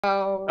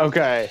Oh.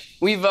 Okay.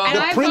 We vote. And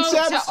I vote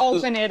to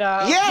open it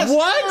up. Yes.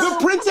 What?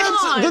 The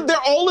princess.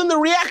 They're all in the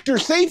reactor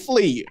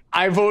safely.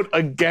 I vote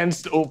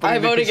against opening. I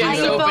vote the against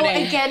casino. opening. I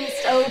vote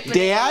against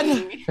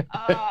opening.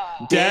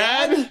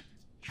 Dad.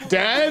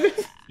 Dad?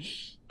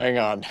 Hang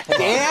on.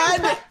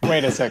 Dad.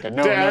 Wait a second.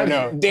 No, Dad.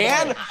 no.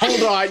 Dad.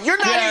 Hold on. You're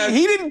not. Dad.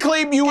 He didn't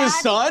claim you as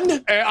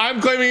son.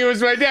 I'm claiming it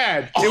was my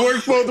dad. It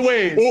works both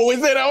ways. Oh,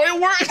 is that how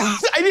it works?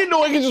 I didn't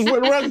know I could just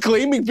run around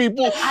claiming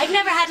people. I've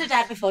never had a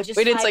dad before. Just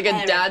Wait, it's my like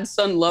parents. a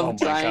dad-son love Oh my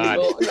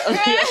triangle.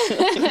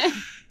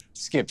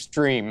 Skip's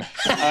dream.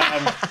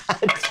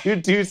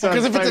 Two sons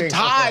Because if it's a fighting.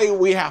 tie,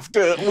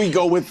 we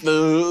go with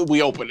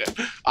we open it,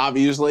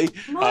 obviously.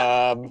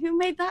 Who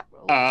made that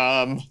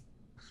rule?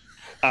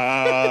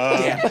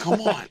 Dad, come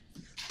on.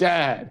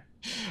 Dad.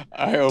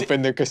 I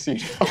opened the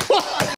casino.